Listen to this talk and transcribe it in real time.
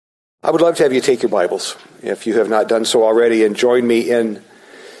I would love to have you take your Bibles, if you have not done so already, and join me in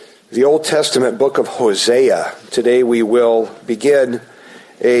the Old Testament book of Hosea. Today we will begin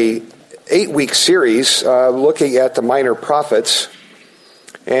a 8-week series looking at the minor prophets.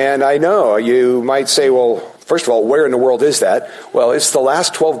 And I know you might say, well, first of all, where in the world is that? Well, it's the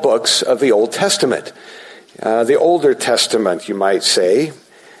last 12 books of the Old Testament. The Older Testament, you might say.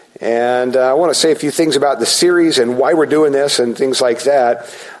 And I want to say a few things about the series and why we're doing this and things like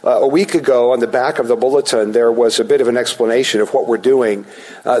that. A week ago, on the back of the bulletin, there was a bit of an explanation of what we're doing.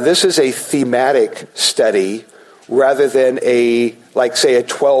 This is a thematic study rather than a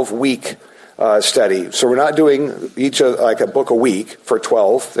 12-week study. So we're not doing each like a book a week for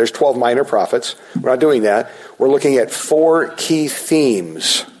 12. There's 12 minor prophets. We're not doing that. We're looking at 4 key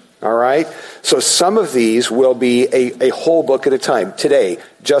themes. All right? So some of these will be a whole book at a time. Today,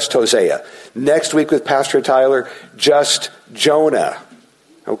 just Hosea. Next week with Pastor Tyler, just Jonah.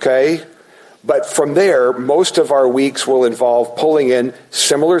 Okay? But from there, most of our weeks will involve pulling in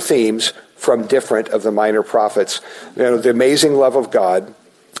similar themes from different of the minor prophets. You know, the amazing love of God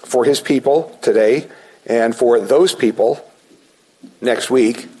for his people today, and for those people next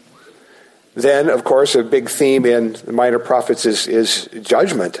week. Then, of course, a big theme in the minor prophets is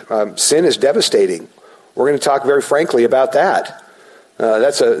judgment. Sin is devastating. We're going to talk very frankly about that.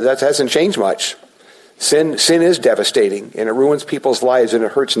 That hasn't changed much. Sin is devastating, and it ruins people's lives, and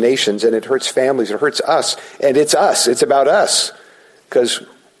it hurts nations, and it hurts families, it hurts us, and it's us. It's about us, because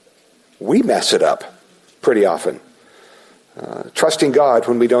we mess it up pretty often. Trusting God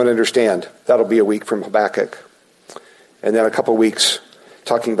when we don't understand. That'll be a week from Habakkuk. And then a couple weeks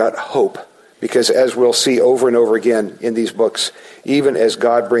talking about hope. Because as we'll see over and over again in these books, even as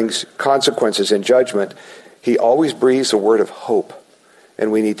God brings consequences and judgment, he always breathes a word of hope.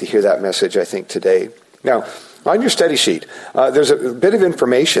 And we need to hear that message, I think, today. Now, on your study sheet, there's a bit of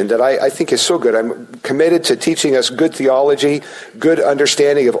information that I think is so good. I'm committed to teaching us good theology, good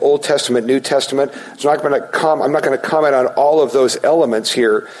understanding of Old Testament, New Testament. So I'm not going to comment on all of those elements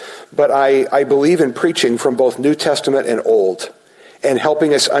here, but I believe in preaching from both New Testament and Old, and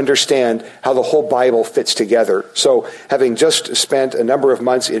helping us understand how the whole Bible fits together. So having just spent a number of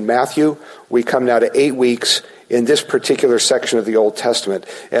months in Matthew, we come now to 8 weeks in this particular section of the Old Testament,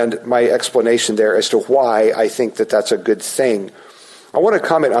 and my explanation there as to why I think that that's a good thing. I want to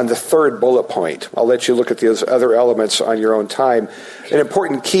comment on the third bullet point. I'll let you look at those other elements on your own time. An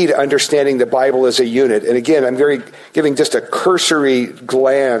important key to understanding the Bible as a unit, and again, I'm giving just a cursory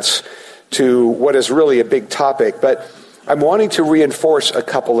glance to what is really a big topic, but I'm wanting to reinforce a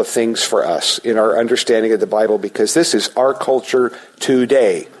couple of things for us in our understanding of the Bible, because this is our culture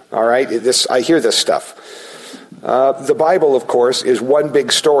today. All right? I hear this stuff. The Bible, of course, is one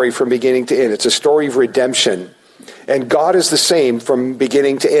big story from beginning to end. It's a story of redemption. And God is the same from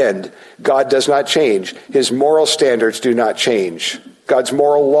beginning to end. God does not change. His moral standards do not change. God's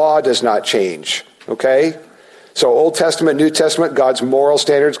moral law does not change. Okay? So Old Testament, New Testament, God's moral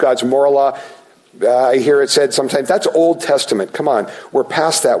standards, God's moral law. I hear it said sometimes, that's Old Testament. Come on, we're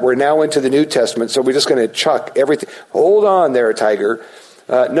past that. We're now into the New Testament, so we're just going to chuck everything. Hold on there, Tiger.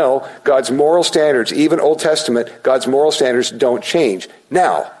 No, God's moral standards, even Old Testament, God's moral standards don't change.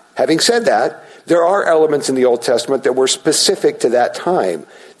 Now, having said that, there are elements in the Old Testament that were specific to that time.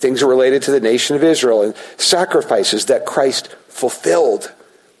 Things related to the nation of Israel and sacrifices that Christ fulfilled.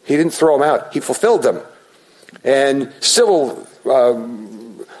 He didn't throw them out. He fulfilled them. And civil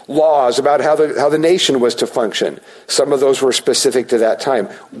laws about how the nation was to function. Some of those were specific to that time.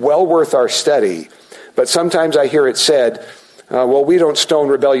 Well worth our study. But sometimes I hear it said, well, we don't stone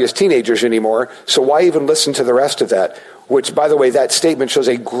rebellious teenagers anymore, so why even listen to the rest of that? Which, by the way, that statement shows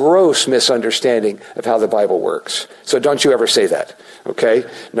a gross misunderstanding of how the Bible works. So don't you ever say that, okay?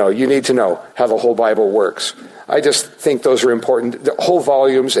 No, you need to know how the whole Bible works. I just think those are important. The whole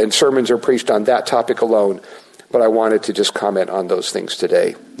volumes and sermons are preached on that topic alone. But I wanted to just comment on those things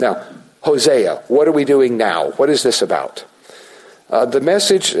today. Now, Hosea, what are we doing now? What is this about? The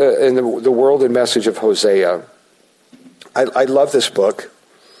message in the world and message of Hosea, I love this book.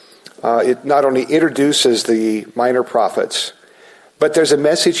 It not only introduces the minor prophets, but there's a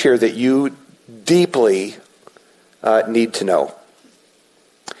message here that you deeply need to know.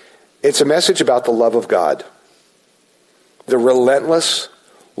 It's a message about the love of God. The relentless,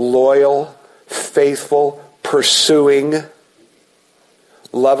 loyal, faithful, pursuing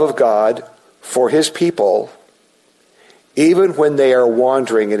love of God for his people, even when they are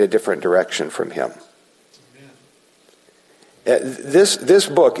wandering in a different direction from him. This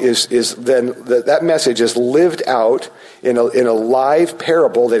book is then that message is lived out in a live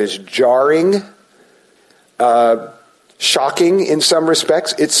parable that is jarring, shocking in some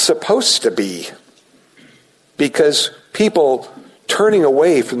respects? It's supposed to be. Because people turning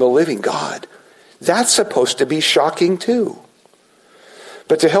away from the living God, that's supposed to be shocking too.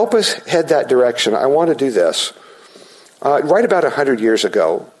 But to help us head that direction, I want to do this. Right about 100 years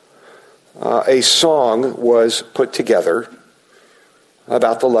ago, a song was put together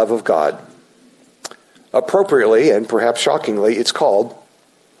about the love of God. Appropriately, and perhaps shockingly, it's called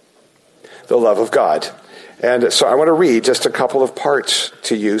The Love of God. And so I want to read just a couple of parts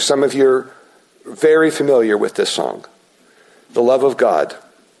to you. Some of you are very familiar with this song. The Love of God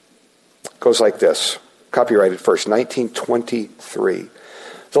goes like this. Copyrighted first, 1923.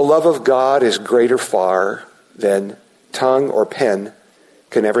 The love of God is greater far than tongue or pen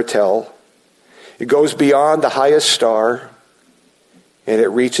can ever tell. It goes beyond the highest star, and it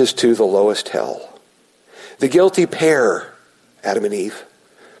reaches to the lowest hell. The guilty pair, Adam and Eve,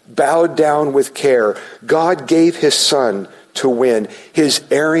 bowed down with care. God gave his son to win his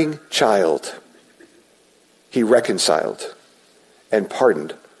erring child. He reconciled and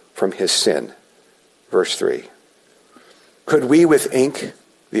pardoned from his sin. Verse 3. Could we with ink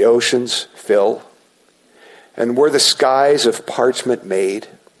the oceans fill? And were the skies of parchment made?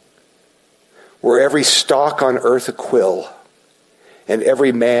 Were every stalk on earth a quill, and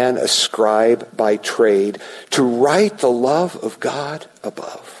every man a scribe by trade, to write the love of God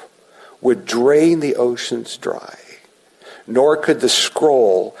above would drain the oceans dry, nor could the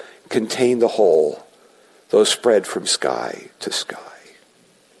scroll contain the whole, though spread from sky to sky.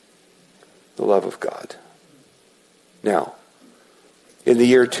 The love of God. Now, in the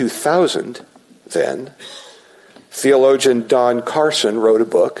year 2000, then, theologian Don Carson wrote a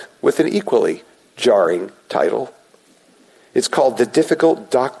book with an equally jarring title. It's called The Difficult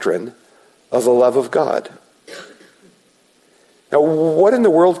Doctrine of the Love of God. Now, what in the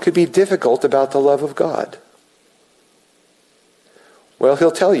world could be difficult about the love of God? Well,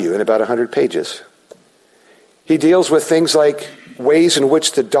 he'll tell you in about 100 pages. He deals with things like ways in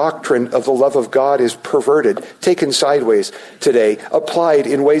which the doctrine of the love of God is perverted, taken sideways today, applied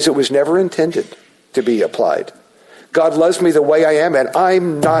in ways it was never intended to be applied. God loves me the way I am, and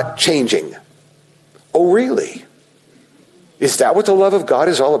I'm not changing. Oh, really? Is that what the love of God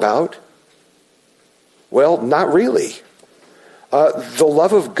is all about? Well, not really. The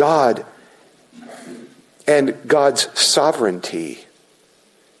love of God and God's sovereignty,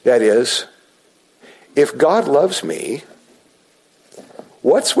 that is, if God loves me,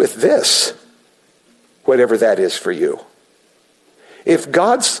 what's with this? Whatever that is for you. If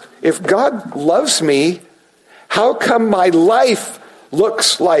God loves me, how come my life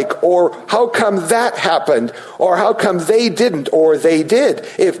looks like, or how come that happened, or how come they didn't, or they did?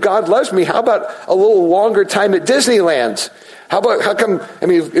 If God loves me, how about a little longer time at Disneyland?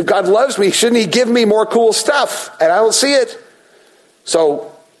 If God loves me, shouldn't he give me more cool stuff? And I don't see it.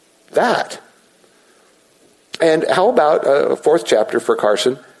 So, that. And how about a fourth chapter for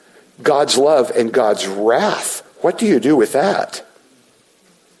Carson, God's love and God's wrath? What do you do with that?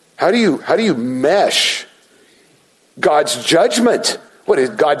 How do you mesh God's judgment? What,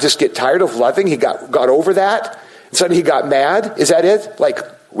 did God just get tired of loving? He got over that? And suddenly he got mad? Is that it? Like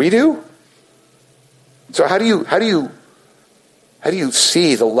we do? So how do you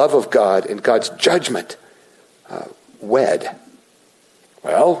see the love of God and God's judgment wed?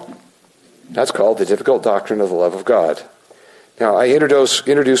 Well, that's called The Difficult Doctrine of the Love of God. Now, I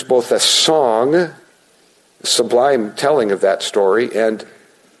introduce both a song, sublime telling of that story, and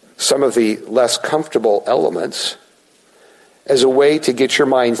some of the less comfortable elements as a way to get your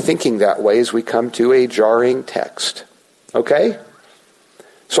mind thinking that way as we come to a jarring text. Okay?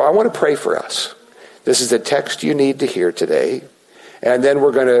 So I want to pray for us. This is the text you need to hear today, and then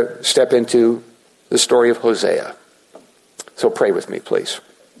we're going to step into the story of Hosea. So pray with me, please.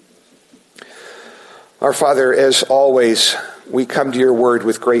 Our Father, as always, we come to your word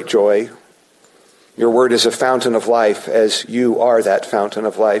with great joy. Your word is a fountain of life, as you are that fountain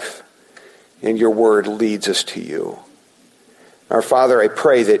of life, and your word leads us to you. Our Father, I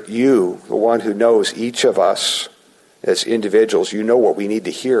pray that you, the one who knows each of us as individuals, you know what we need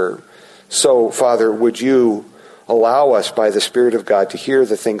to hear. So, Father, would you allow us by the Spirit of God to hear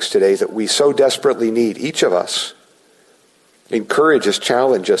the things today that we so desperately need, each of us. Encourage us,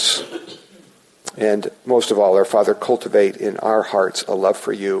 challenge us, and most of all, our Father, cultivate in our hearts a love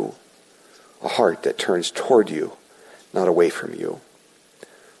for you, a heart that turns toward you, not away from you.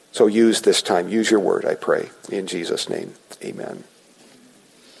 So use this time, use your word, I pray, in Jesus' name. Amen.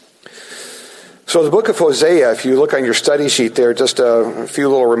 So the book of Hosea, if you look on your study sheet there, just a few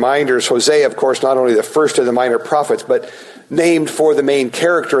little reminders. Hosea, of course, not only the first of the minor prophets, but named for the main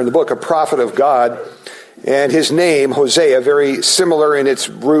character in the book, a prophet of God. And his name, Hosea, very similar in its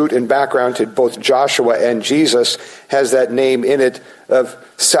root and background to both Joshua and Jesus, has that name in it of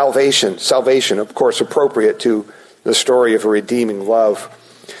salvation. Salvation, of course, appropriate to the story of a redeeming love.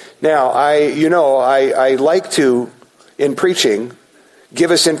 Now, I like to, in preaching, give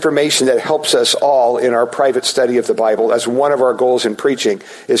us information that helps us all in our private study of the Bible. That's one of our goals in preaching,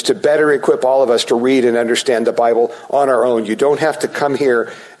 is to better equip all of us to read and understand the Bible on our own. You don't have to come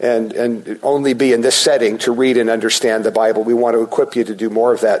here and only be in this setting to read and understand the Bible. We want to equip you to do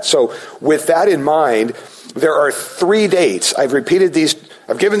more of that. So with that in mind, there are 3 dates. I've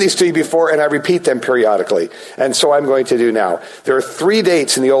given these to you before, and I repeat them periodically. And so I'm going to do now. There are 3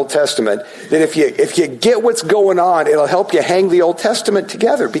 dates in the Old Testament that if you get what's going on, it'll help you hang the Old Testament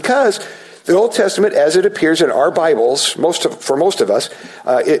together. Because the Old Testament, as it appears in our Bibles, for most of us,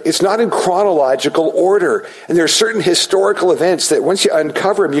 it's not in chronological order. And there are certain historical events that once you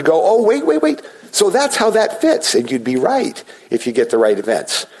uncover them, you go, oh, wait. So that's how that fits. And you'd be right if you get the right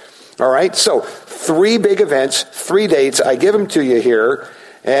events. All right, so 3 big events, 3 dates. I give them to you here,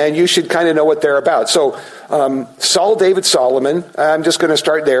 and you should kind of know what they're about. So Saul, David, Solomon, I'm just going to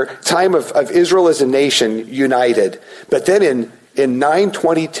start there. Time of Israel as a nation united. But then in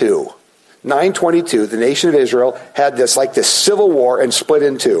 922, the nation of Israel had this civil war and split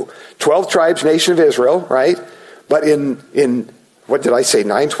in 2. 12 tribes, nation of Israel, right? But in what did I say,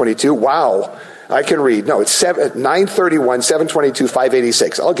 922? Wow. I can read. No, it's 931, 722,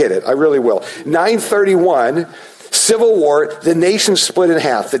 586. I'll get it. I really will. 931, civil war. The nation split in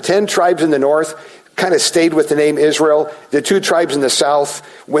half. The 10 tribes in the north kind of stayed with the name Israel. The 2 tribes in the south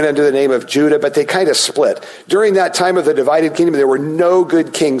went under the name of Judah, but they kind of split. During that time of the divided kingdom, there were no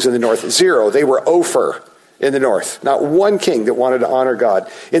good kings in the north. 0. They were Ophir in the north. Not one king that wanted to honor God.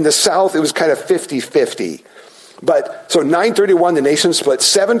 In the south, it was kind of 50-50. But so 931, the nation split.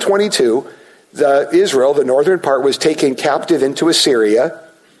 722, Israel, the northern part, was taken captive into Assyria.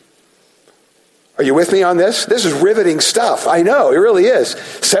 Are you with me on this? This is riveting stuff. I know, it really is.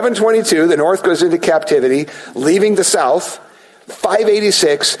 722, the north goes into captivity, leaving the south.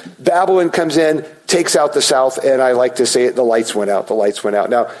 586, Babylon comes in, takes out the south, and I like to say it, the lights went out.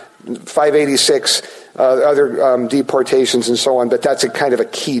 Now, 586, other deportations and so on, but that's a kind of a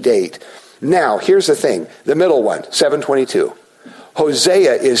key date. Now, here's the thing. The middle one, 722.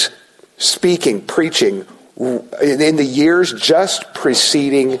 Hosea is speaking, preaching in the years just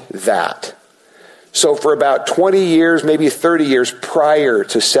preceding that. So for about 20 years, maybe 30 years prior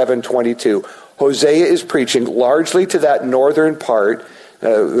to 722, Hosea is preaching largely to that northern part,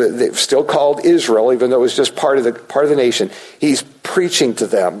 still called Israel, even though it was just part of the nation. He's preaching to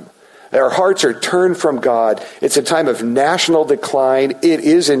them. Their hearts are turned from God. It's a time of national decline. It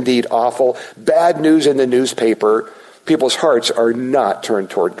is indeed awful. Bad news in the newspaper. People's hearts are not turned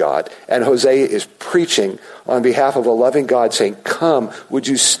toward God. And Hosea is preaching on behalf of a loving God, saying, come, would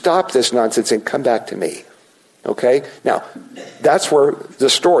you stop this nonsense and come back to me? Okay? Now, that's where the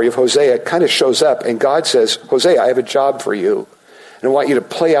story of Hosea kind of shows up. And God says, Hosea, I have a job for you. And I want you to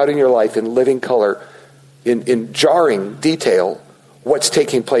play out in your life in living color, in jarring detail, what's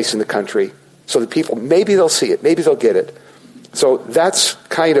taking place in the country. So that people, maybe they'll see it, maybe they'll get it. So that's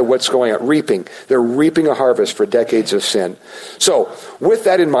kind of what's going on, reaping. They're reaping a harvest for decades of sin. So with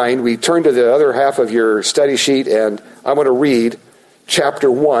that in mind, we turn to the other half of your study sheet, and I'm going to read chapter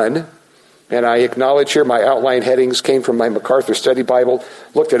 1. And I acknowledge here my outline headings came from my MacArthur Study Bible,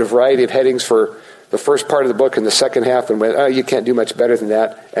 looked at a variety of headings for the first part of the book and the second half, and went, oh, you can't do much better than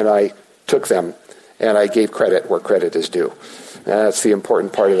that. And I took them, and I gave credit where credit is due. That's the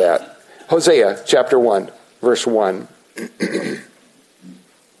important part of that. Hosea chapter 1, verse 1.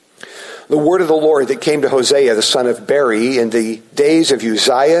 The word of the Lord that came to Hosea, the son of Beri, in the days of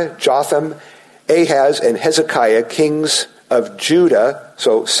Uzziah, Jotham, Ahaz, and Hezekiah, kings of Judah,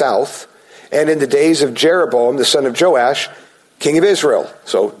 so south, and in the days of Jeroboam, the son of Joash, king of Israel,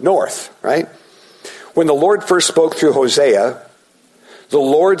 so north, right? When the Lord first spoke through Hosea, the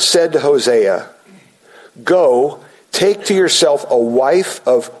Lord said to Hosea, go, take to yourself a wife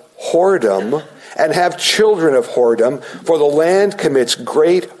of whoredom, and have children of whoredom, for the land commits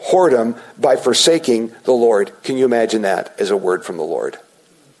great whoredom by forsaking the Lord. Can you imagine that as a word from the Lord?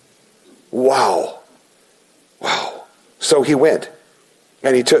 Wow. So he went,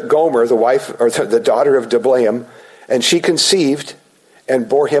 and he took Gomer, the wife, or the daughter of Diblaim, and she conceived and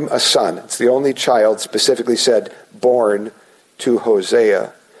bore him a son. It's the only child, specifically said, born to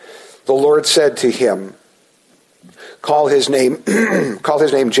Hosea. The Lord said to him, call his name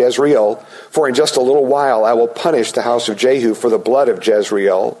Jezreel, for in just a little while I will punish the house of Jehu for the blood of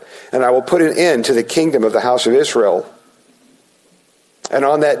Jezreel, and I will put an end to the kingdom of the house of Israel. And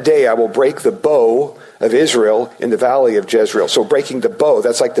on that day I will break the bow of Israel in the valley of Jezreel. So breaking the bow,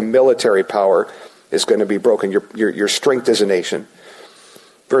 that's like the military power is going to be broken, your strength as a nation.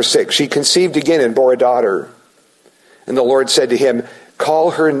 Verse 6, she conceived again and bore a daughter. And the Lord said to him,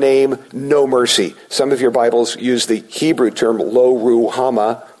 call her name No Mercy. Some of your Bibles use the Hebrew term Lo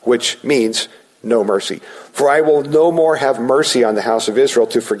Ruhama, which means no mercy. For I will no more have mercy on the house of Israel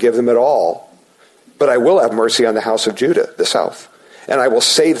to forgive them at all. But I will have mercy on the house of Judah, the south. And I will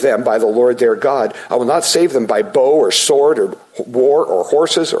save them by the Lord their God. I will not save them by bow or sword or war or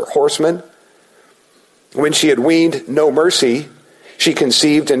horses or horsemen. When she had weaned No Mercy, she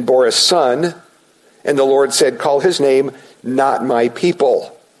conceived and bore a son. And the Lord said, call his name Not My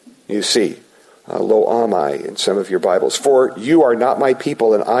People. You see, Lo Amai in some of your Bibles. For you are not my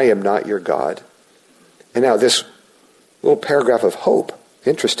people and I am not your God. And now this little paragraph of hope.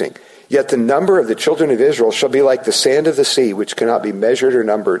 Interesting. Yet the number of the children of Israel shall be like the sand of the sea, which cannot be measured or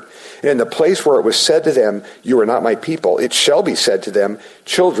numbered. And in the place where it was said to them, you are not my people, it shall be said to them,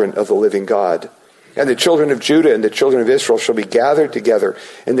 children of the living God. And the children of Judah and the children of Israel shall be gathered together,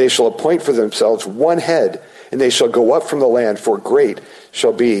 and they shall appoint for themselves one head, and they shall go up from the land, for great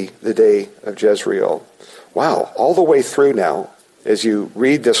shall be the day of Jezreel. Wow, all the way through now, as you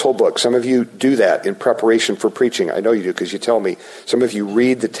read this whole book, some of you do that in preparation for preaching. I know you do because you tell me. Some of you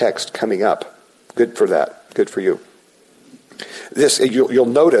read the text coming up. Good for that. Good for you. You'll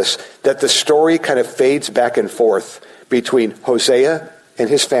notice that the story kind of fades back and forth between Hosea and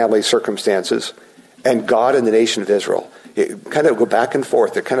his family circumstances and God and the nation of Israel. It kind of go back and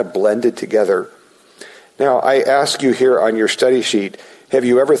forth. They're kind of blended together. Now, I ask you here on your study sheet, have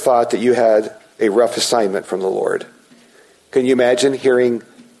you ever thought that you had a rough assignment from the Lord? Can you imagine hearing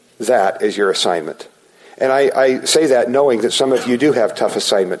that as your assignment? And I say that knowing that some of you do have tough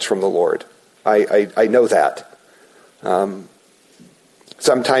assignments from the Lord. I know that.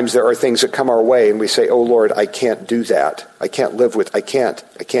 Sometimes there are things that come our way and we say, oh Lord, I can't do that. I can't live with, I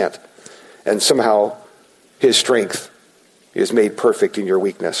can't. And somehow his strength is made perfect in your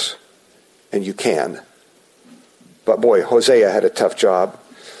weakness. And you can. But boy, Hosea had a tough job.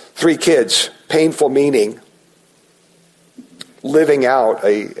 3 kids, painful meaning. Living out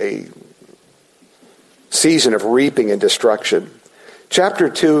a season of reaping and destruction. Chapter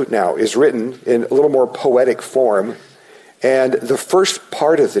 2 now is written in a little more poetic form. And the first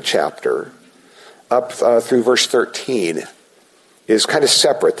part of the chapter, up through verse 13, is kind of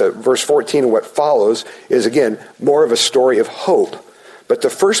separate. The verse 14 and what follows is, again, more of a story of hope. But the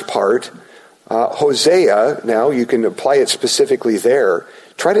first part, Hosea, now you can apply it specifically there.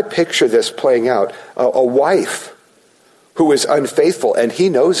 Try to picture this playing out. A wife who is unfaithful, and he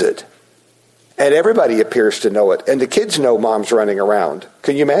knows it. And everybody appears to know it. And the kids know mom's running around.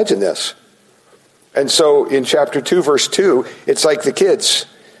 Can you imagine this? And so in chapter 2, verse 2, it's like the kids.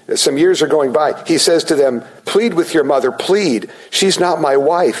 Some years are going by. He says to them, plead with your mother, plead. She's not my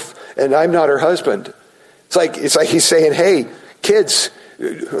wife, and I'm not her husband. It's like he's saying, hey, kids,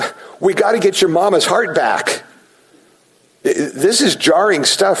 we got to get your mama's heart back. This is jarring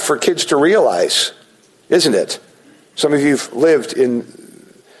stuff for kids to realize, isn't it? Some of you have lived in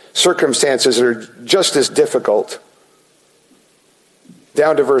circumstances that are just as difficult.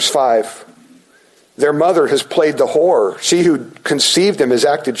 Down to verse 5. Their mother has played the whore. She who conceived him has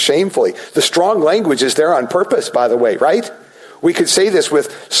acted shamefully. The strong language is there on purpose, by the way, right? We could say this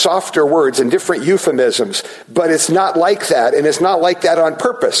with softer words and different euphemisms, but it's not like that, and it's not like that on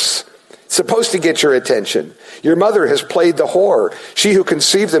purpose. It's supposed to get your attention. Your mother has played the whore. She who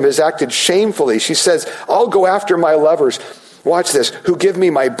conceived them has acted shamefully. She says, I'll go after my lovers. Watch this. Who give me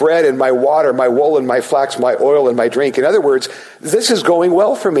my bread and my water, my wool and my flax, my oil and my drink. In other words, this is going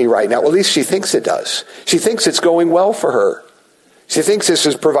well for me right now. Well, at least she thinks it does. She thinks it's going well for her. She thinks this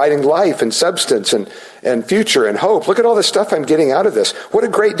is providing life and substance and future and hope. Look at all the stuff I'm getting out of this. What a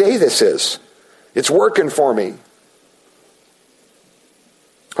great day this is. It's working for me.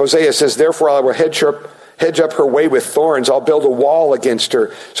 Hosea says, therefore I will hedge up her way with thorns. I'll build a wall against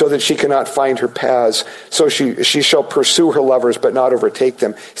her so that she cannot find her paths. So she shall pursue her lovers but not overtake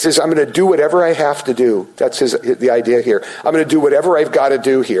them. He says, I'm going to do whatever I have to do. That's the idea here. I'm going to do whatever I've got to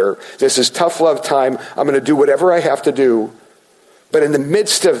do here. This is tough love time. I'm going to do whatever I have to do. But in the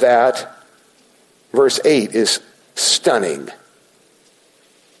midst of that, verse 8 is stunning.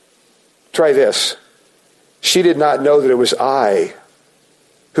 Try this. She did not know that it was I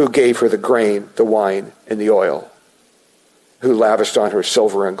who gave her the grain, the wine, and the oil, who lavished on her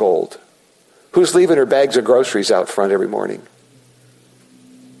silver and gold, who's leaving her bags of groceries out front every morning.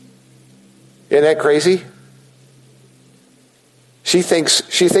 Isn't that crazy? She thinks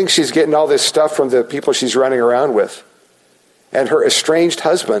she's getting all this stuff from the people she's running around with. and her estranged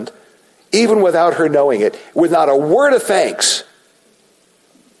husband, even without her knowing it, with not a word of thanks,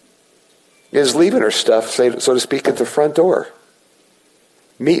 is leaving her stuff, so to speak, at the front door,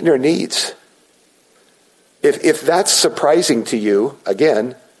 meeting her needs. If that's surprising to you,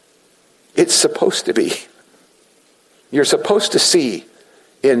 again, it's supposed to be. You're supposed to see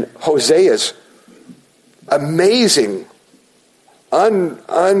in Hosea's amazing, love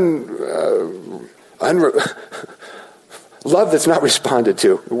that's not responded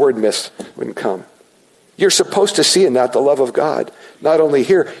to. The word "miss" wouldn't come. You're supposed to see in that the love of God. Not only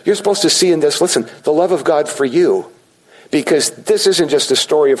here, you're supposed to see in this, listen, the love of God for you. Because this isn't just a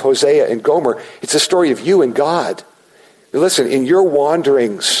story of Hosea and Gomer. It's a story of you and God. Listen, in your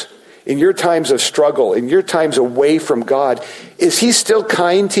wanderings, in your times of struggle, in your times away from God, is he still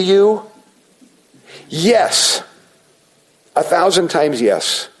kind to you? Yes. 1,000 times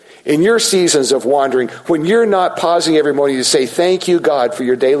yes. In your seasons of wandering, when you're not pausing every morning to say, thank you, God, for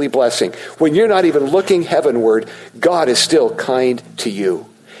your daily blessing, when you're not even looking heavenward, God is still kind to you.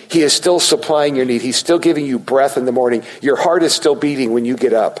 He is still supplying your need. He's still giving you breath in the morning. Your heart is still beating when you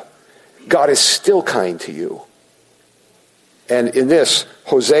get up. God is still kind to you. And in this,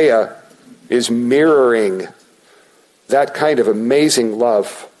 Hosea is mirroring that kind of amazing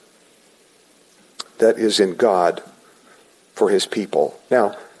love that is in God for his people.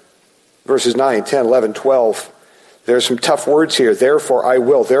 Now, verses 9, 10, 11, 12, there's some tough words here. Therefore I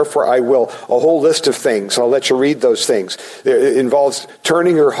will. A whole list of things. I'll let you read those things. It involves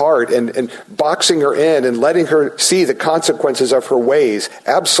turning her heart and boxing her in and letting her see the consequences of her ways.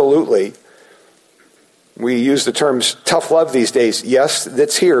 Absolutely. We use the terms tough love these days. Yes,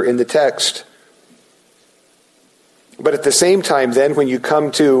 that's here in the text. But at the same time, then, when you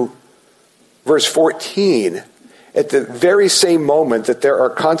come to verse 14, at the very same moment that there are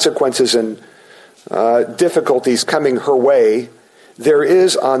consequences and difficulties coming her way, there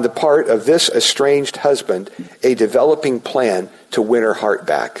is on the part of this estranged husband a developing plan to win her heart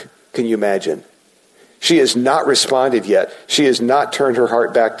back. Can you imagine? She has not responded yet. She has not turned her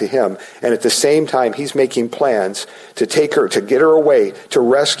heart back to him. And at the same time, he's making plans to take her, to get her away, to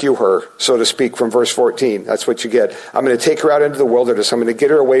rescue her, so to speak, from verse 14. That's what you get. I'm going to take her out into the wilderness. I'm going to get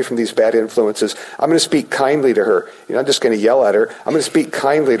her away from these bad influences. I'm going to speak kindly to her. You're not just going to yell at her. I'm going to speak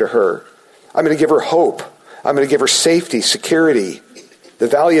kindly to her. I'm going to give her hope. I'm going to give her safety, security. The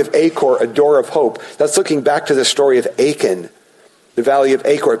Valley of Achor, a door of hope. That's looking back to the story of Achan. The Valley of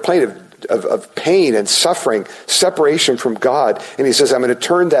Achor, a plain of pain and suffering, separation from God. And he says, I'm going to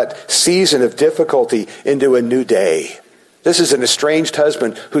turn that season of difficulty into a new day. This is an estranged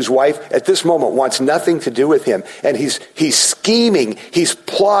husband whose wife at this moment wants nothing to do with him. And he's scheming, he's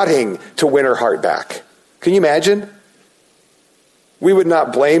plotting to win her heart back. Can you imagine? We would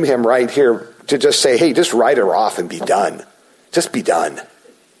not blame him right here to just say, hey, just write her off and be done. Just be done.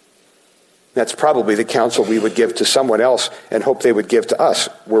 That's probably the counsel we would give to someone else and hope they would give to us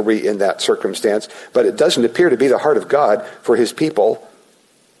were we in that circumstance. But it doesn't appear to be the heart of God for his people,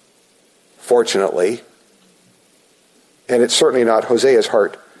 fortunately. And it's certainly not Hosea's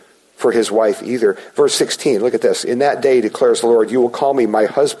heart for his wife either. Verse 16, look at this. In that day, declares the Lord, you will call me my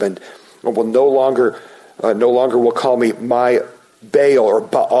husband, and will no longer will call me my Baal or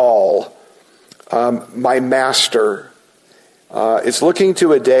Baal, my master. It's looking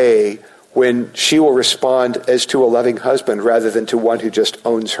to a day when she will respond as to a loving husband rather than to one who just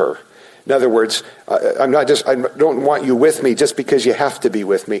owns her. In other words, I don't want you with me just because you have to be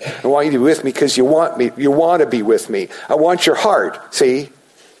with me. I want you to be with me because you want me. You want to be with me. I want your heart. See?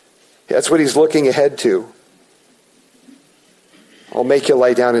 That's what he's looking ahead to. I'll make you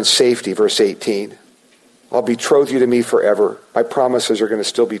lie down in safety, verse 18. I'll betroth you to me forever. My promises are going to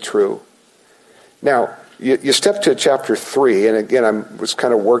still be true. Now, you step to chapter 3, and again, I was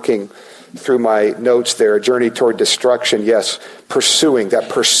kind of working through my notes there, a journey toward destruction, yes, pursuing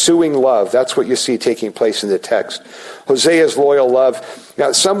love. That's what you see taking place in the text. Hosea's loyal love.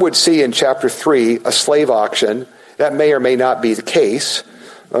 Now, some would see in chapter 3 a slave auction. That may or may not be the case,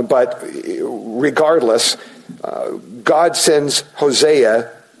 but regardless, God sends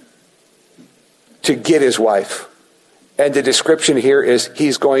Hosea to get his wife. And the description here is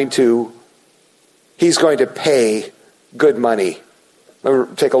he's going to pay good money. Let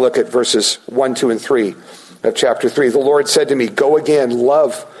me take a look at verses 1, 2, and 3 of chapter 3. The Lord said to me, go again,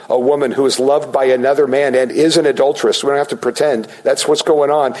 love a woman who is loved by another man and is an adulteress. We don't have to pretend that's what's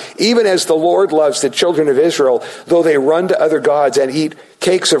going on. Even as the Lord loves the children of Israel, though they run to other gods and eat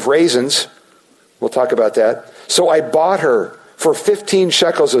cakes of raisins. We'll talk about that. So I bought her for 15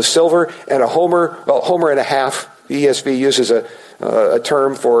 shekels of silver and a homer and a half. The ESV uses a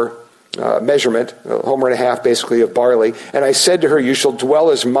term for measurement, a homer and a half basically of barley. And I said to her, you shall dwell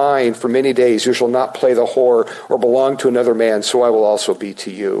as mine for many days. You shall not play the whore or belong to another man, so I will also be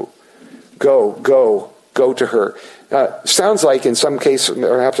to you. Go to her. Sounds like in some cases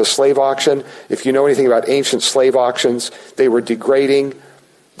perhaps a slave auction. If you know anything about ancient slave auctions, they were degrading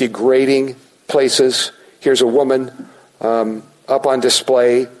places. Here's a woman up on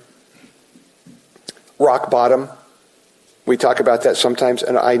display, rock bottom. We talk about that sometimes,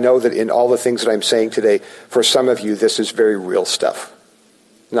 and I know that in all the things that I'm saying today, for some of you, this is very real stuff,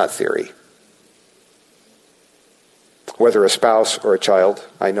 not theory. Whether a spouse or a child,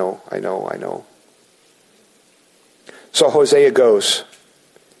 I know. So Hosea goes.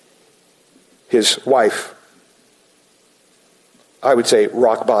 His wife, I would say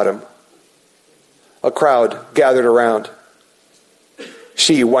rock bottom. A crowd gathered around.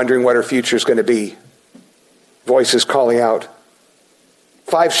 She wondering what her future is going to be. Voices calling out.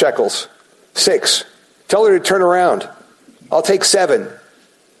 5 shekels. 6. Tell her to turn around. I'll take 7.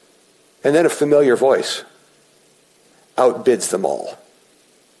 And then a familiar voice outbids them all.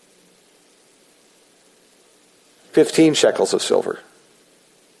 15 shekels of silver.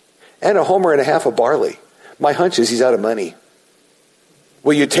 And a homer and a half of barley. My hunch is he's out of money.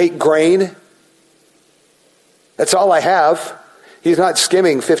 Will you take grain? That's all I have. He's not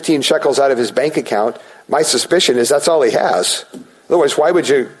skimming 15 shekels out of his bank account. My suspicion is that's all he has. Otherwise, why would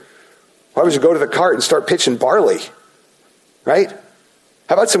you go to the cart and start pitching barley? Right?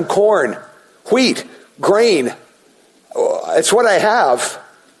 How about some corn, wheat, grain? It's what I have.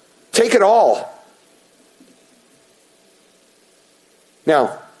 Take it all.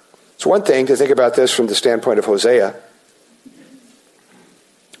 Now, it's one thing to think about this from the standpoint of Hosea.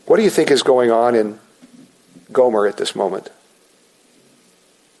 What do you think is going on in Gomer at this moment?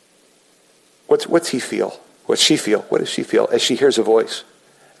 What's he feel? What's she feel? What does she feel as she hears a voice?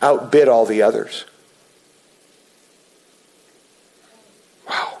 Outbid all the others.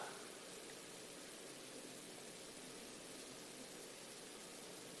 Wow.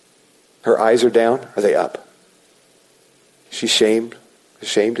 Her eyes are down. Are they up? She's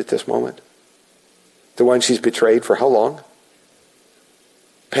ashamed at this moment. The one she's betrayed for how long?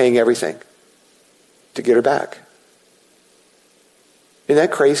 Paying everything to get her back. Isn't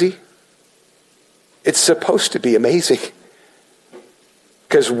that crazy? It's supposed to be amazing.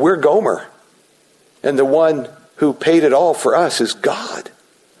 Because we're Gomer. And the one who paid it all for us is God.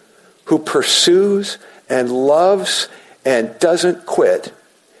 Who pursues and loves and doesn't quit.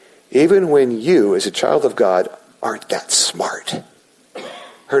 Even when you, as a child of God, aren't that smart.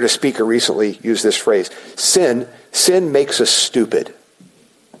 Heard a speaker recently use this phrase. Sin makes us stupid.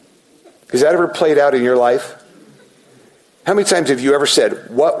 Has that ever played out in your life? How many times have you ever said,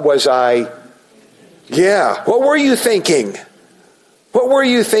 what was I... Yeah, what were you thinking? What were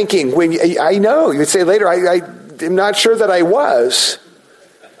you thinking? I know, you'd say later, I'm not sure that I was.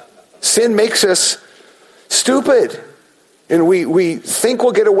 Sin makes us stupid. And we think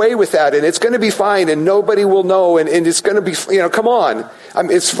we'll get away with that, and it's going to be fine, and nobody will know, and it's going to be, come on.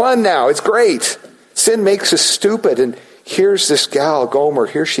 It's fun now, it's great. Sin makes us stupid, and here's this gal, Gomer,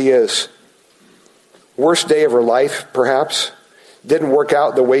 here she is. Worst day of her life, perhaps. Didn't work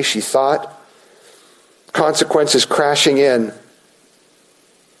out the way she thought. Consequences crashing in.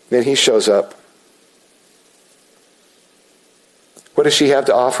 Then he shows up. What does she have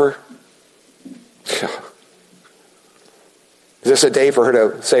to offer? Is this a day for her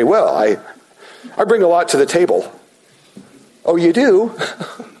to say, well, I bring a lot to the table? Oh, you do?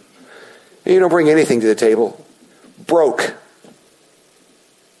 You don't bring anything to the table. Broke.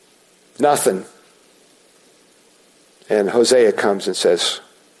 Nothing. And Hosea comes and says,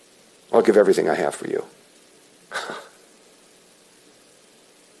 I'll give everything I have for you.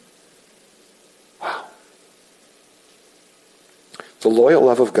 Wow. The loyal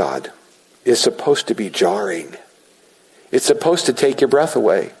love of God is supposed to be jarring. It's supposed to take your breath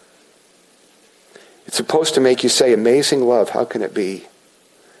away. It's supposed to make you say, amazing love, how can it be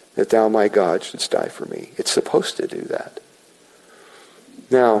that thou, my God, shouldst die for me? It's supposed to do that.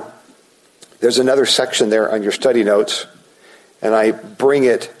 Now, there's another section there on your study notes, and I bring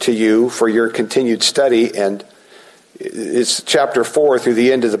it to you for your continued study, and it's chapter 4 through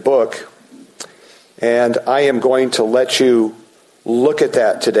the end of the book, and I am going to let you look at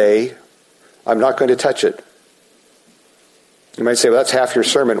that today. I'm not going to touch it. You might say, well, that's half your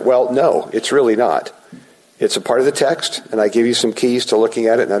sermon. Well, no, it's really not. It's a part of the text, and I give you some keys to looking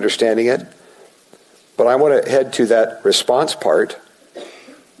at it and understanding it. But I want to head to that response part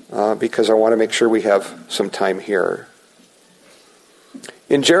because I want to make sure we have some time here.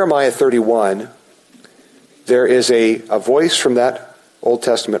 In Jeremiah 31, there is a voice from that Old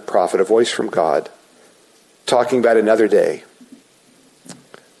Testament prophet, a voice from God, talking about another day.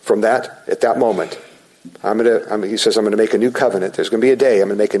 From that, at that moment, he says, I'm going to make a new covenant. There's going to be a day I'm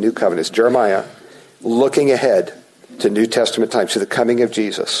going to make a new covenant. It's Jeremiah looking ahead to New Testament times, to the coming of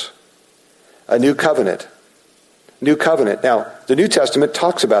Jesus. A new covenant. New covenant. Now, the New Testament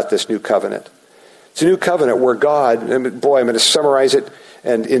talks about this new covenant. It's a new covenant where God, and boy, I'm going to summarize it,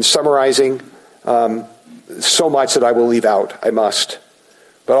 and in summarizing, so much that I will leave out. I must.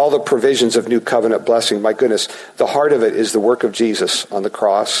 But all the provisions of new covenant blessing, my goodness, the heart of it is the work of Jesus on the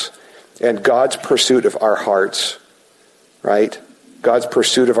cross and God's pursuit of our hearts, right? God's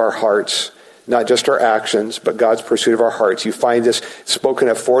pursuit of our hearts, not just our actions, but God's pursuit of our hearts. You find this spoken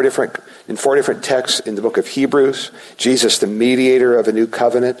of in four different texts in the book of Hebrews. Jesus, the mediator of a new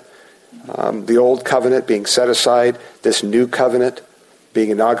covenant, the old covenant being set aside, this new covenant being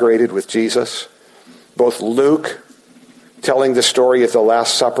inaugurated with Jesus. Both Luke, telling the story of the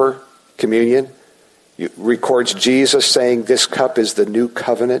Last Supper, communion, records Jesus saying, this cup is the new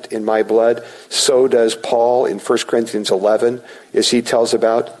covenant in my blood. So does Paul in 1 Corinthians 11, as he tells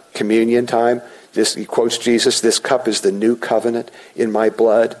about communion time. He quotes Jesus, this cup is the new covenant in my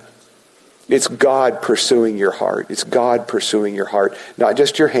blood. It's God pursuing your heart. It's God pursuing your heart. Not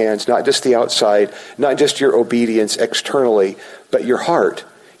just your hands, not just the outside, not just your obedience externally, but your heart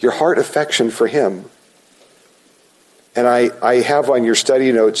affection for him. And I have on your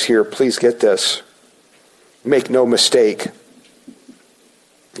study notes here, please get this. Make no mistake.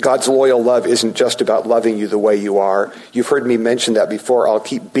 God's loyal love isn't just about loving you the way you are. You've heard me mention that before. I'll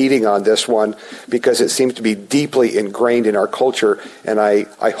keep beating on this one because it seems to be deeply ingrained in our culture, and I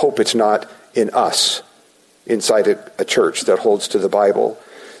hope it's not in us inside a church that holds to the Bible.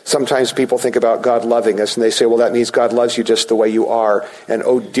 Sometimes people think about God loving us, and they say, well, that means God loves you just the way you are. And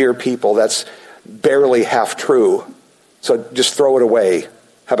oh, dear people, that's barely half true. So just throw it away.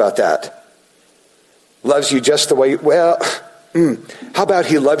 How about that? Loves you just the way, how about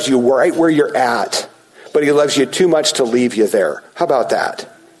he loves you right where you're at, but he loves you too much to leave you there? How about that?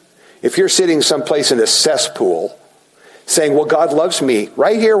 If you're sitting someplace in a cesspool saying, well, God loves me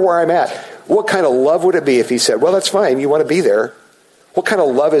right here where I'm at, what kind of love would it be if he said, well, that's fine, you want to be there? What kind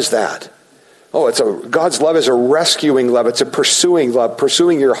of love is that? Oh, God's love is a rescuing love. It's a pursuing love,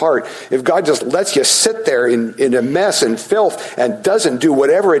 pursuing your heart. If God just lets you sit there in a mess and filth and doesn't do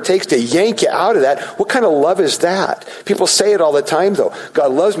whatever it takes to yank you out of that, what kind of love is that? People say it all the time, though.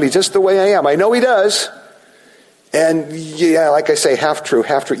 God loves me just the way I am. I know he does. And yeah, like I say, half true.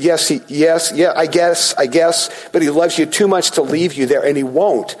 Yes, I guess. But he loves you too much to leave you there. And he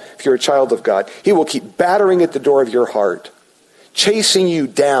won't if you're a child of God. He will keep battering at the door of your heart, chasing you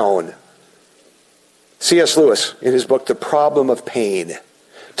down. C.S. Lewis, in his book, The Problem of Pain,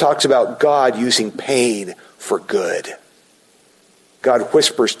 talks about God using pain for good. God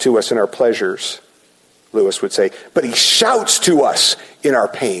whispers to us in our pleasures, Lewis would say, but he shouts to us in our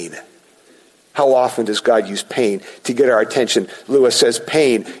pain. How often does God use pain to get our attention? Lewis says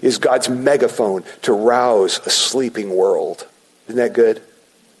pain is God's megaphone to rouse a sleeping world. Isn't that good?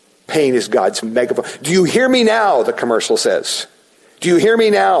 Pain is God's megaphone. Do you hear me now? The commercial says. Do you hear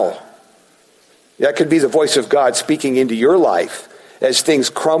me now? That could be the voice of God speaking into your life as things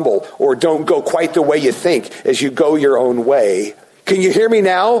crumble or don't go quite the way you think as you go your own way. Can you hear me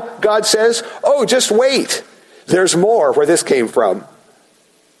now? God says, oh, just wait. There's more where this came from.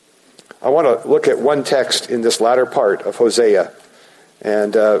 I want to look at one text in this latter part of Hosea,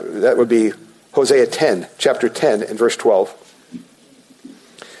 and that would be Hosea 10, chapter 10 and verse 12.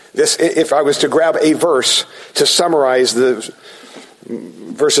 This, if I was to grab a verse to summarize the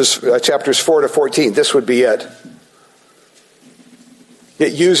chapters 4 to 14, this would be it.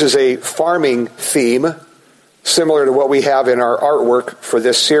 It uses a farming theme, similar to what we have in our artwork for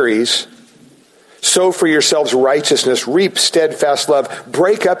this series. Sow for yourselves righteousness, reap steadfast love,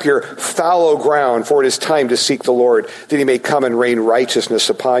 break up your fallow ground, for it is time to seek the Lord, that he may come and rain righteousness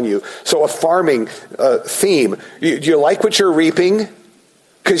upon you. So a farming theme. Do you like what you're reaping?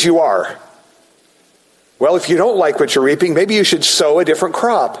 Because you are. Well, if you don't like what you're reaping, maybe you should sow a different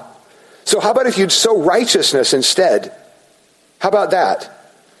crop. So how about if you'd sow righteousness instead? How about that?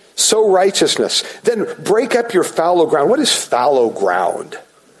 Sow righteousness. Then break up your fallow ground. What is fallow ground?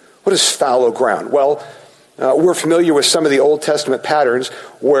 What is fallow ground? Well, we're familiar with some of the Old Testament patterns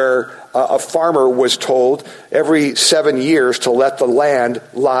where a farmer was told every 7 years to let the land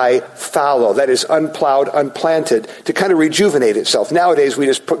lie fallow. That is unplowed, unplanted, to kind of rejuvenate itself. Nowadays, we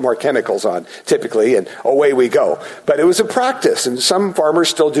just put more chemicals on, typically, and away we go. But it was a practice, and some farmers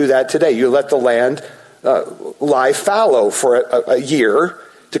still do that today. You let the land lie fallow for a year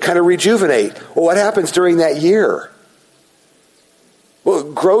to kind of rejuvenate. Well, what happens during that year? Well,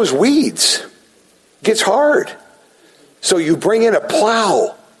 it grows weeds. Gets hard. So you bring in a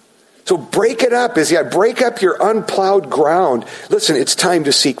plow. So break it up. Break up your unplowed ground. Listen, it's time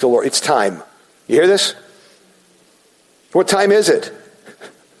to seek the Lord. It's time. You hear this? What time is it?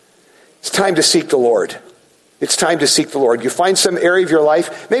 It's time to seek the Lord. It's time to seek the Lord. You find some area of your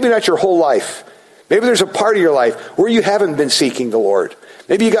life, maybe not your whole life. Maybe there's a part of your life where you haven't been seeking the Lord.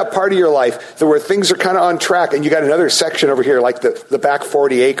 Maybe you got part of your life where things are kind of on track, and you got another section over here, like the back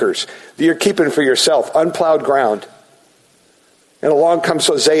 40 acres, that you're keeping for yourself, unplowed ground. And along comes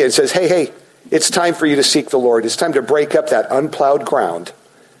Hosea and says, hey, it's time for you to seek the Lord. It's time to break up that unplowed ground,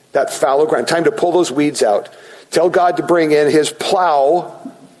 that fallow ground. Time to pull those weeds out. Tell God to bring in his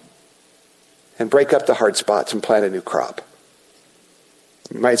plow and break up the hard spots and plant a new crop.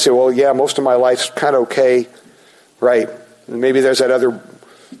 You might say, well, yeah, most of my life's kind of okay. Right. And maybe there's that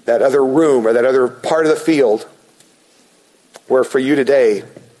other room or that other part of the field where for you today,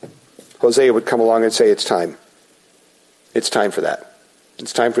 Hosea would come along and say, it's time. It's time for that.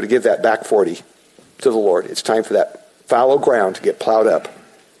 It's time to give that back 40 to the Lord. It's time for that fallow ground to get plowed up.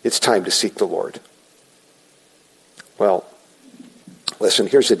 It's time to seek the Lord. Well, listen,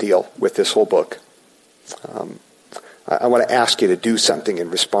 here's the deal with this whole book. I want to ask you to do something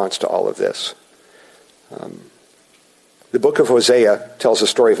in response to all of this. The book of Hosea tells the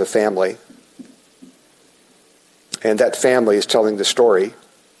story of a family. And that family is telling the story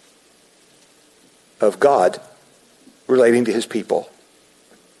of God relating to his people.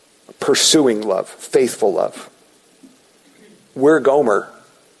 Pursuing love, faithful love. We're Gomer.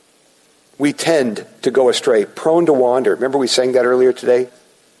 We tend to go astray, prone to wander. Remember we sang that earlier today?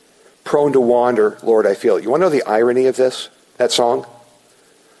 Prone to wander, Lord, I feel it. You want to know the irony of this, that song?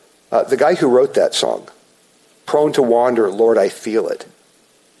 The guy who wrote that song, prone to wander, Lord, I feel it,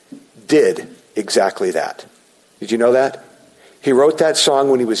 did exactly that. Did you know that? He wrote that song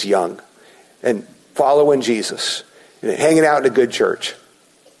when he was young and following Jesus and hanging out in a good church.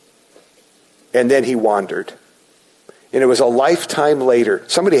 And then he wandered. And it was a lifetime later.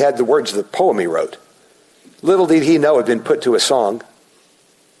 Somebody had the words of the poem he wrote. Little did he know it had been put to a song.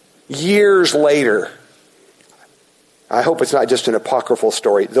 Years later, I hope it's not just an apocryphal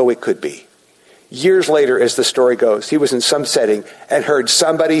story, though it could be. Years later, as the story goes, he was in some setting and heard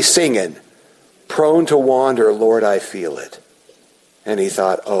somebody singing, prone to wander, Lord, I feel it. And he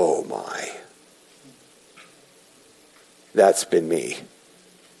thought, oh my, that's been me.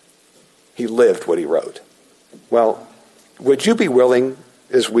 He lived what he wrote. Well, would you be willing,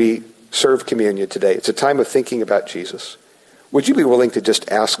 as we serve communion today, it's a time of thinking about Jesus, would you be willing to just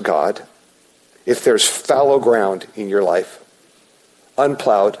ask God if there's fallow ground in your life,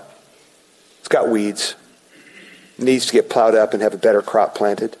 unplowed, it's got weeds, needs to get plowed up and have a better crop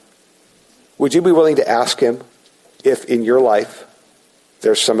planted? Would you be willing to ask him if in your life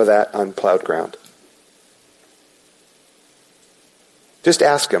there's some of that unplowed ground? Just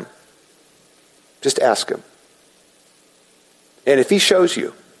ask him. Just ask him. And if he shows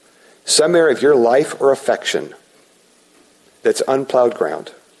you some area of your life or affection that's unplowed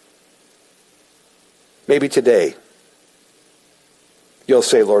ground, maybe today you'll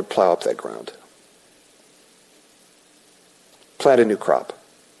say, Lord, plow up that ground. Plant a new crop.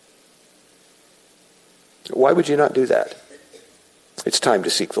 Why would you not do that? It's time to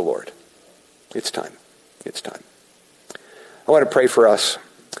seek the Lord. It's time. It's time. I want to pray for us.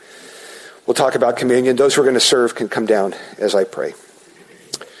 We'll talk about communion. Those who are going to serve can come down as I pray.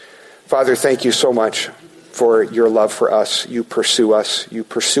 Father, thank you so much for your love for us. You pursue us. You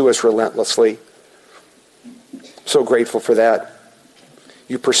pursue us relentlessly. So grateful for that.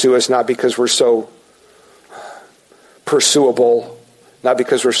 You pursue us not because we're so pursuable, not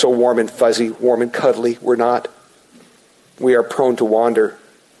because we're so warm and fuzzy, warm and cuddly. We're not. We are prone to wander.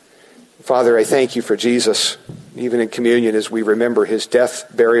 Father, I thank you for Jesus, even in communion as we remember his death,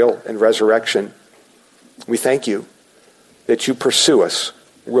 burial, and resurrection. We thank you that you pursue us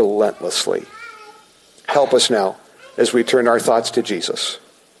relentlessly. Help us now as we turn our thoughts to Jesus,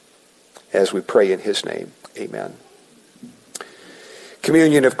 as we pray in his name. Amen.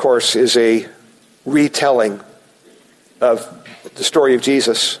 Communion, of course, is a retelling of the story of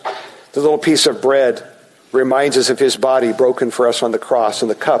Jesus. The little piece of bread reminds us of his body broken for us on the cross,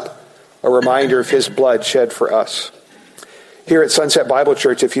 and the cup, a reminder of his blood shed for us. Here at Sunset Bible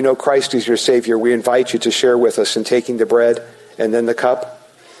Church, if you know Christ as your Savior, we invite you to share with us in taking the bread and then the cup.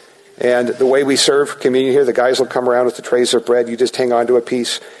 And the way we serve communion here, the guys will come around with the trays of bread. You just hang on to a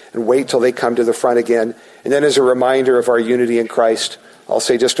piece and wait till they come to the front again. And then as a reminder of our unity in Christ, I'll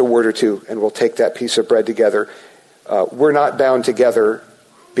say just a word or two, and we'll take that piece of bread together. We're not bound together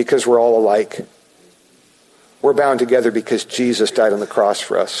because we're all alike. We're bound together because Jesus died on the cross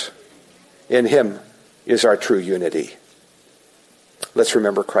for us. In him is our true unity. Let's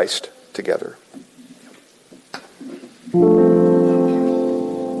remember Christ together.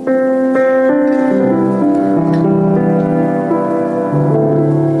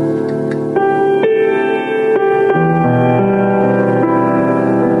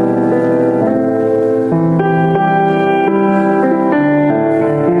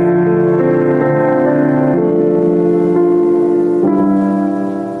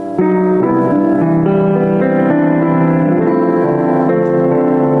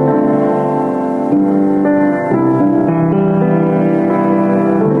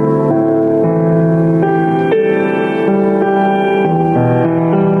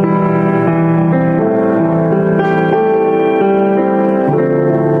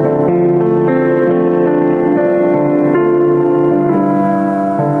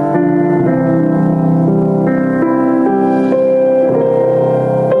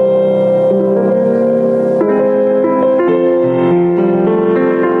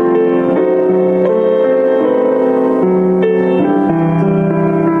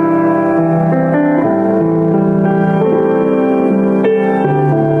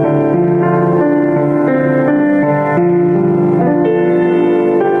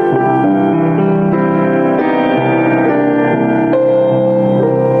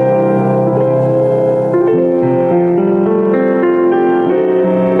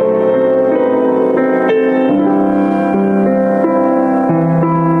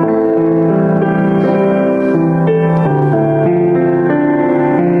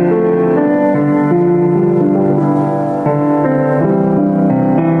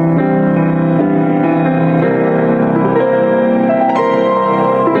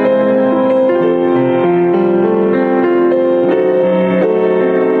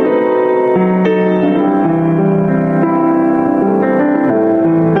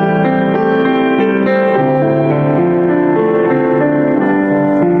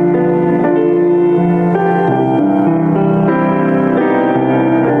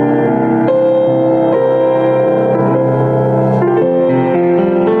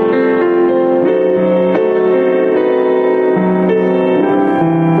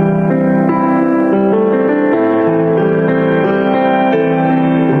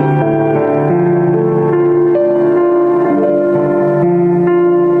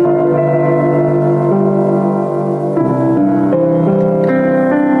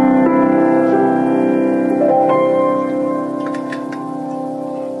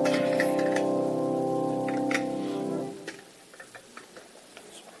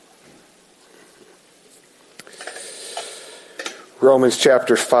 Romans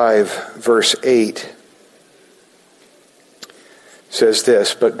chapter 5, verse 8 says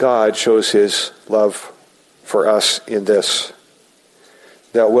this, "But God shows his love for us in this,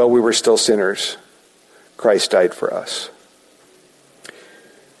 that while we were still sinners, Christ died for us."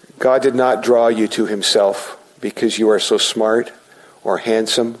 God did not draw you to himself because you are so smart or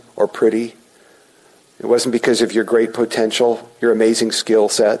handsome or pretty. It wasn't because of your great potential, your amazing skill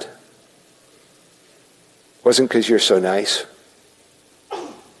set. It wasn't because you're so nice.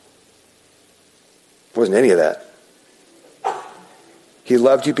 It wasn't any of that. He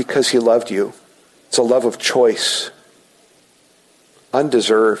loved you because he loved you. It's a love of choice.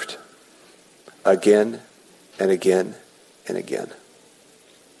 Undeserved. Again and again and again.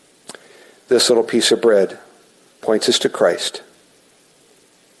 This little piece of bread points us to Christ.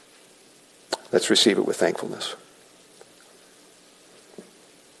 Let's receive it with thankfulness.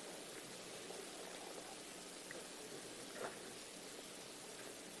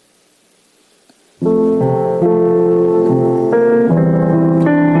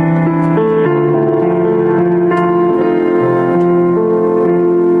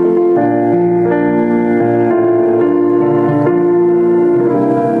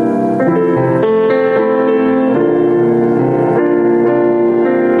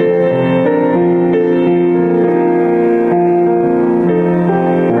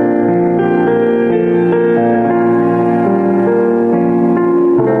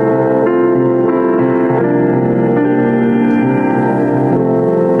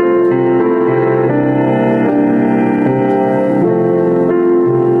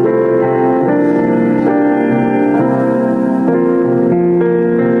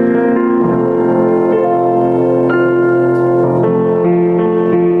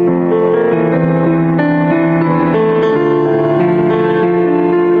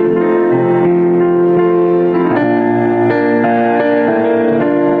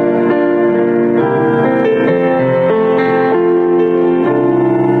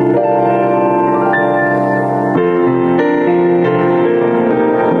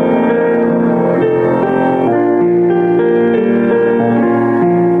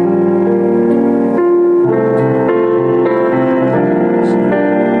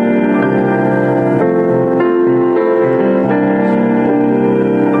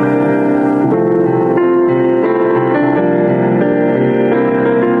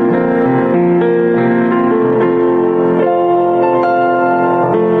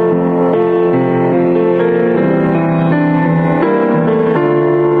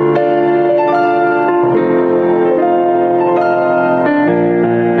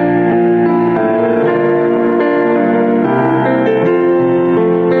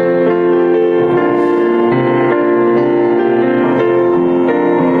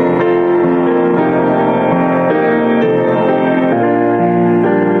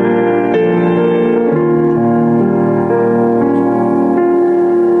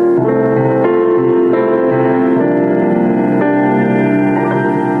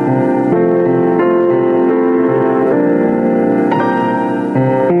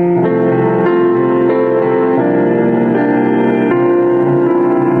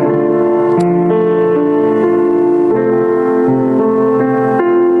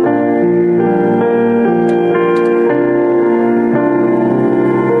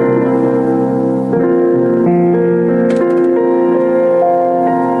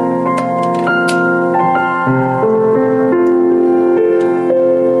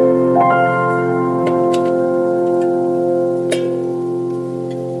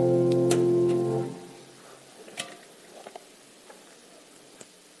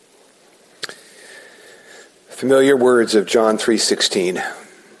 Familiar words of John 3:16.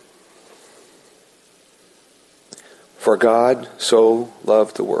 For God so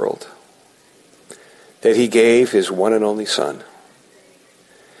loved the world that he gave his one and only Son,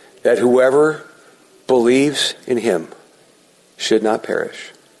 that whoever believes in him should not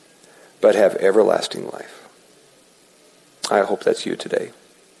perish, but have everlasting life. I hope that's you today,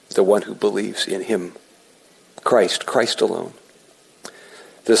 the one who believes in him, Christ alone.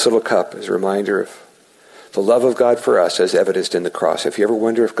 This little cup is a reminder of the love of God for us as evidenced in the cross. If you ever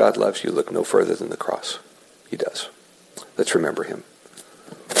wonder if God loves you, look no further than the cross. He does. Let's remember him.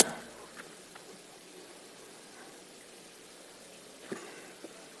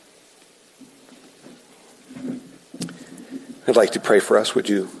 I'd like to pray for us. Would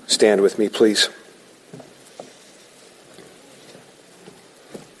you stand with me, please?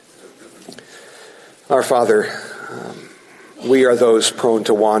 Our Father, we are those prone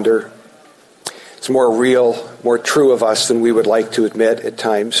to wander. It's more real, more true of us than we would like to admit at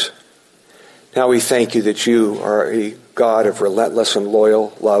times. Now we thank you that you are a God of relentless and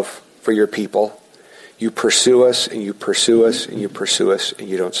loyal love for your people. You pursue us and you pursue us and you pursue us and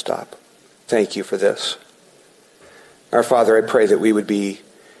you don't stop. Thank you for this. Our Father, I pray that we would be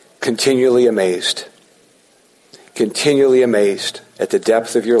continually amazed at the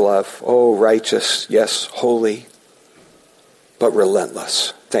depth of your love. Oh, righteous, yes, holy, but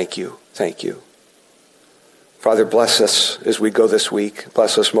relentless. Thank you. Thank you. Father, bless us as we go this week.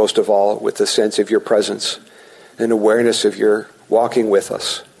 Bless us most of all with the sense of your presence and awareness of your walking with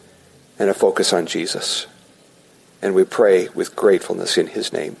us and a focus on Jesus. And we pray with gratefulness in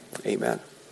his name. Amen.